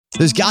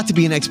There's got to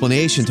be an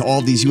explanation to all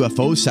of these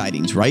UFO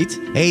sightings, right?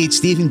 Hey, it's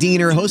Stephen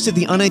Diener, host of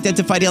the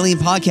Unidentified Alien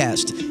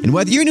Podcast. And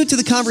whether you're new to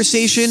the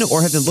conversation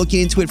or have been looking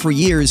into it for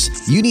years,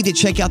 you need to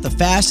check out the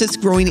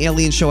fastest growing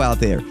alien show out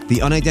there,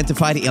 the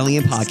Unidentified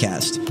Alien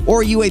Podcast,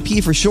 or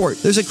UAP for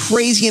short. There's a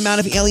crazy amount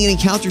of alien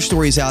encounter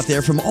stories out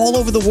there from all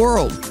over the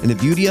world. And the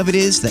beauty of it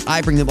is that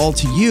I bring them all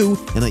to you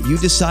and let you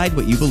decide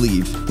what you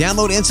believe.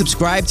 Download and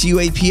subscribe to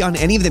UAP on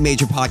any of the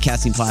major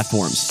podcasting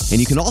platforms. And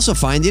you can also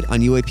find it on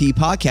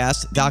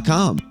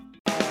UAPpodcast.com.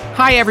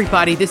 Hi,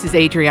 everybody. This is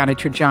Adriana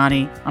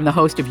Trajani. I'm the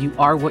host of You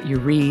Are What You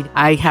Read.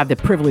 I have the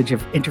privilege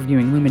of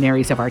interviewing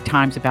luminaries of our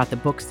times about the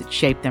books that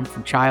shaped them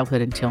from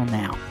childhood until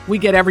now. We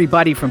get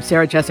everybody from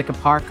Sarah Jessica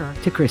Parker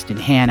to Kristen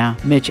Hanna,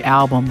 Mitch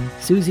Albom,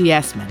 Susie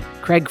Essman,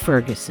 Craig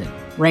Ferguson,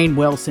 Rainn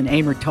Wilson,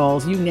 Amor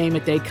Tolls, you name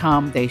it, they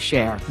come, they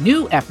share.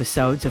 New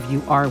episodes of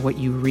You Are What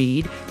You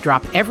Read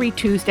drop every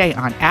Tuesday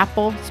on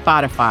Apple,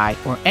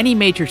 Spotify, or any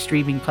major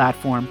streaming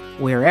platform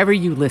wherever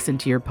you listen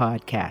to your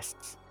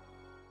podcasts.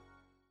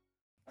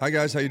 Hi,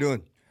 guys. How you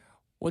doing?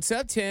 What's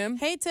up, Tim?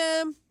 Hey,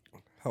 Tim.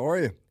 How are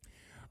you?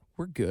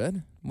 We're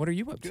good. What are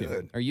you up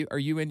to? Are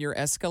you in your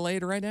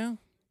Escalade right now?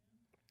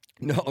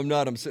 No, I'm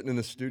not. I'm sitting in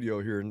the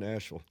studio here in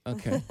Nashville.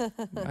 Okay.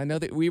 I know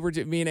that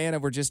me and Anna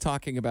were just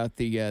talking about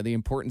the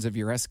importance of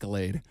your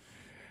Escalade.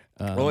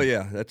 Oh,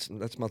 yeah. That's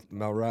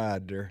my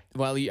ride there.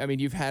 Well, I mean,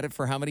 you've had it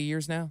for how many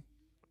years now?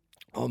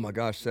 Oh, my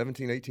gosh,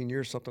 17, 18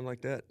 years, something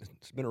like that.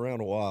 It's been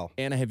around a while.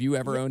 Anna, have you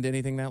ever owned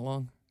anything that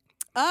long?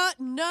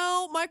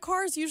 No, my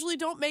cars usually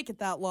don't make it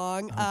that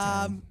long.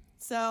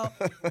 So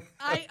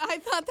I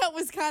thought that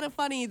was kind of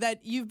funny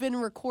that you've been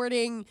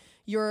recording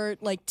your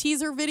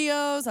teaser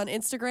videos on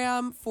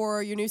Instagram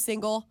for your new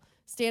single,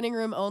 Standing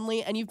Room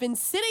Only, and you've been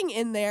sitting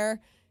in there.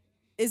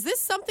 Is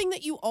this something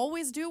that you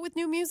always do with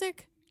new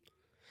music?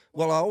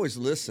 Well, I always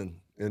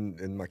listen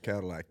in my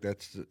Cadillac.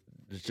 It's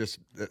just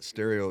that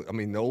stereo. I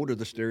mean, the older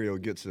the stereo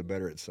gets, the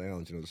better it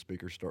sounds. You know, the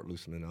speakers start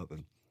loosening up,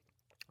 and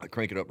I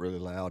crank it up really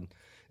loud.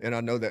 And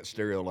I know that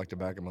stereo like the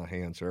back of my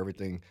hand, so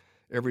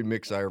every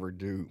mix I ever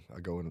do, I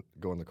go in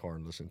the car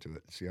and listen to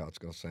it and see how it's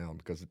going to sound,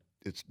 because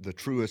it's the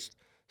truest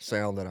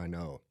sound that I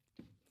know.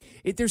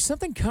 There's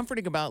something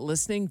comforting about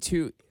listening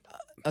to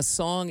a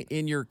song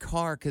in your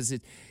car, because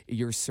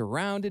you're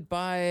surrounded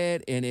by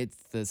it, and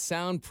the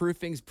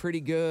soundproofing's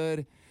pretty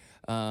good.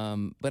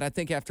 But I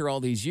think after all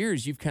these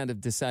years, you've kind of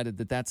decided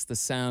that that's the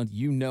sound.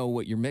 You know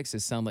what your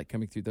mixes sound like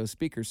coming through those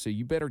speakers, so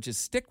you better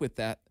just stick with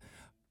that.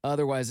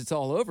 Otherwise, it's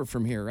all over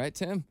from here, right,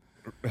 Tim?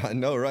 I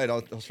know, right?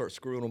 I'll start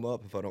screwing them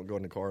up if I don't go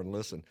in the car and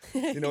listen.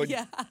 You know,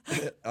 Yeah.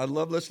 I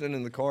love listening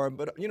in the car,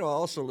 but I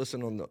also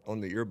listen on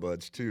the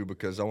earbuds too,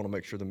 because I want to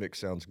make sure the mix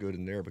sounds good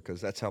in there,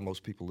 because that's how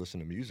most people listen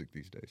to music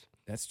these days.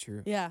 That's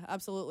true. Yeah,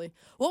 absolutely.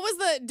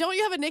 Don't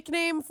you have a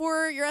nickname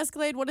for your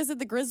Escalade? What is it,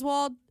 the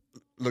Griswold?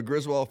 The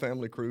Griswold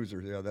Family Cruiser,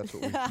 yeah, that's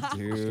what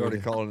we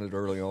started calling it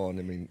early on.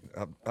 I mean,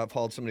 I've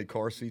hauled so many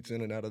car seats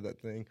in and out of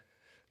that thing,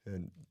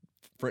 and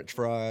French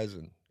fries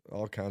and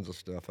all kinds of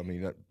stuff. I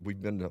mean,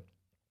 we've been to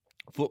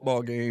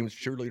football games,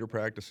 cheerleader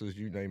practices,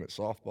 you name it,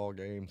 softball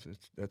games.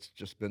 That's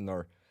just been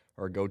our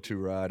go-to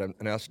ride, and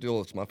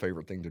it's my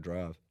favorite thing to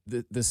drive.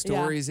 The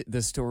stories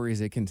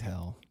it can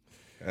tell.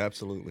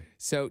 Absolutely.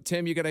 So,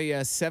 Tim, you got a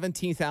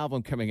 17th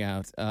album coming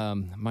out.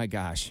 My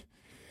gosh.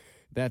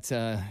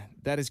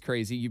 That is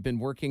crazy. You've been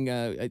working,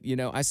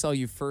 I saw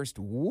you first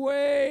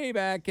way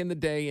back in the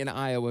day in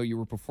Iowa. You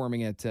were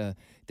performing at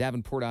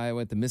Davenport,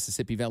 Iowa at the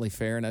Mississippi Valley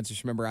Fair. And I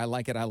just remember I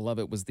Like It, I Love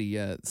It was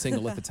the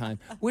single at the time,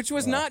 which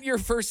was not your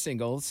first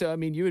single. So, I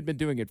mean, you had been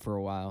doing it for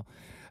a while.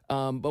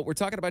 But we're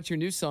talking about your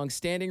new song,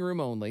 Standing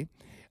Room Only.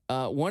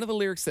 One of the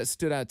lyrics that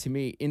stood out to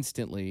me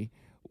instantly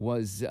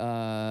was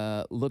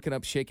looking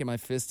up, shaking my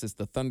fist as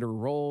the thunder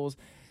rolls.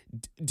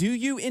 Do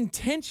you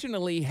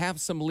intentionally have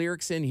some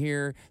lyrics in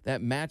here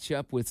that match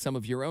up with some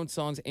of your own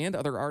songs and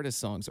other artists'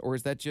 songs, or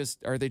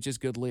are they just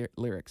good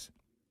lyrics?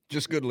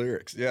 Just good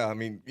lyrics, yeah. I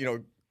mean,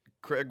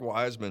 Craig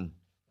Wiseman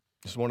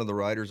is one of the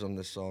writers on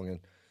this song,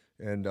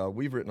 and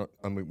we've written.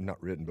 I mean,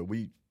 not written, but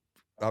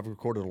I've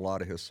recorded a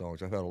lot of his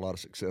songs. I've had a lot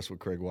of success with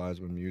Craig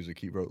Wiseman music.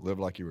 He wrote "Live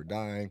Like You Were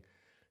Dying."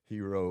 He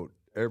wrote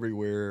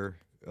 "Everywhere,"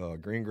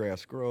 "Green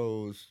Grass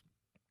Grows,"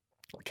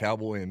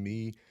 "Cowboy and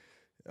Me."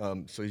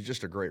 So he's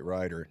just a great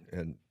writer,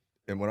 and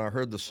when I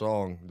heard the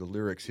song, the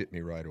lyrics hit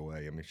me right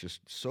away. I mean, it's just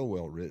so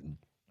well written.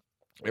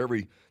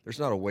 There's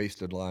not a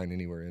wasted line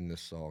anywhere in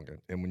this song,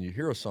 and when you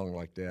hear a song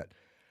like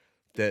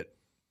that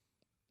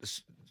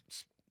is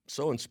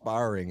so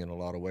inspiring in a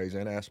lot of ways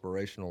and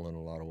aspirational in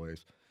a lot of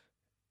ways,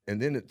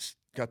 and then it's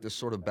got this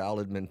sort of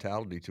ballad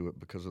mentality to it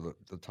because of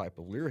the type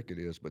of lyric it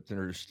is, but then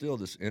there's still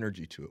this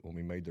energy to it. When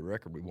we made the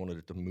record, we wanted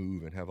it to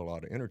move and have a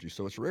lot of energy.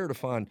 So it's rare to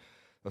find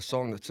a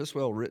song that's this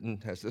well written,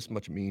 has this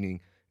much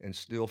meaning, and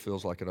still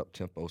feels like an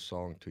up-tempo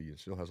song to you. It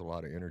still has a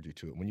lot of energy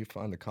to it. When you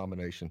find the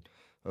combination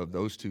of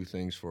those two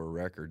things for a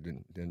record,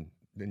 then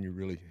you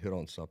really hit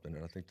on something.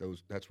 And I think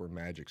that's where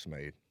magic's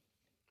made.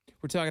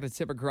 We're talking to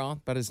Tim McGraw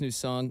about his new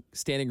song,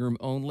 Standing Room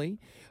Only.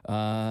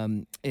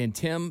 And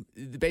Tim,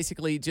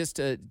 basically, just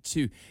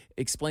to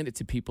explain it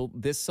to people,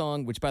 this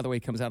song, which, by the way,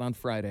 comes out on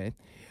Friday,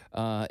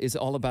 is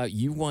all about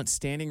you want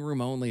standing room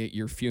only at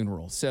your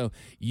funeral. So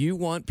you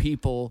want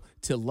people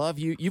to love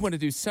you. You want to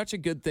do such a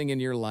good thing in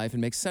your life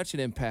and make such an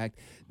impact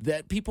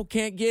that people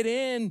can't get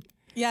in.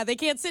 Yeah, they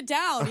can't sit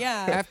down.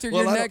 Yeah. After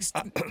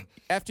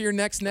your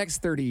next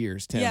 30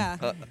 years, Tim.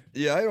 Yeah.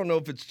 Yeah, I don't know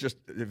if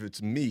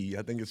it's me.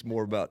 I think it's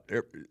more about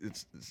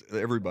it's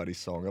everybody's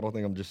song. I don't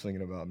think I'm just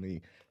singing about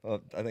me.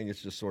 I think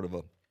it's just sort of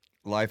a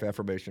life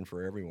affirmation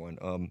for everyone.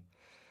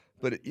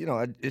 But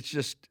it's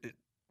just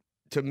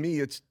to me,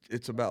 it's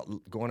about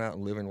going out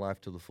and living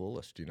life to the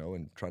fullest,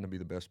 and trying to be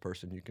the best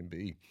person you can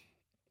be.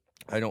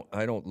 I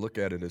don't look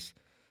at it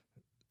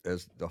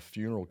as a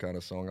funeral kind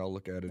of song. I'll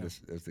look at it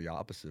as the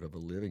opposite of a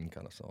living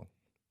kind of song.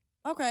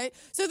 Okay.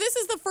 So this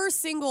is the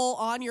first single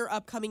on your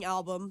upcoming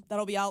album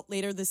that'll be out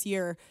later this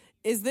year.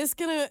 Is this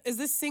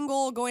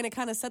single going to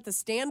kind of set the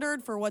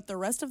standard for what the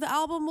rest of the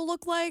album will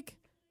look like?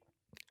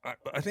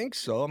 I think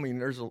so. I mean,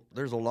 there's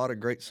a lot of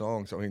great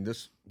songs. I mean,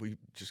 we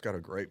just got a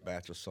great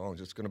batch of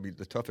songs. It's going to be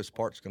the toughest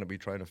part's going to be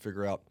trying to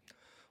figure out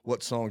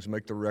what songs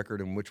make the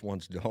record and which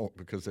ones don't,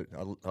 because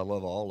I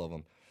love all of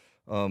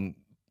them.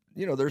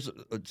 There's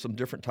some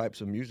different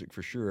types of music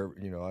for sure.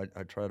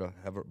 I try to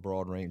have a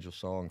broad range of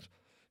songs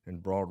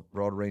and broad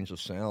range of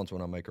sounds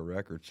when I make a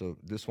record. So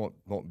this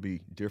won't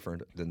be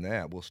different than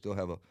that. We'll still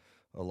have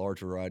a large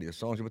variety of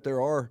songs, but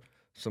there are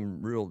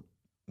some real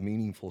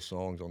meaningful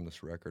songs on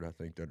this record, I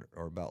think, that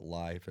are about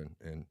life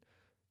and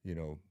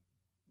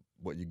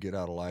what you get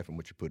out of life and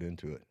what you put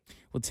into it.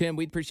 Well, Tim,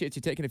 we appreciate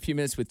you taking a few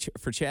minutes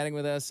for chatting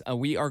with us.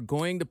 We are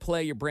going to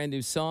play your brand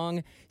new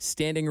song,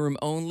 Standing Room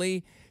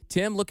Only.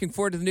 Tim, looking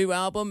forward to the new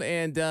album,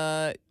 and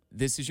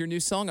this is your new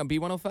song on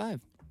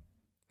B105.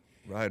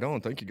 Right on.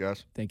 Thank you,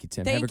 guys. Thank you,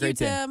 Tim. Thank Have a great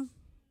you, day. Tim.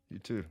 You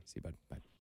too. See you, bud. Bye.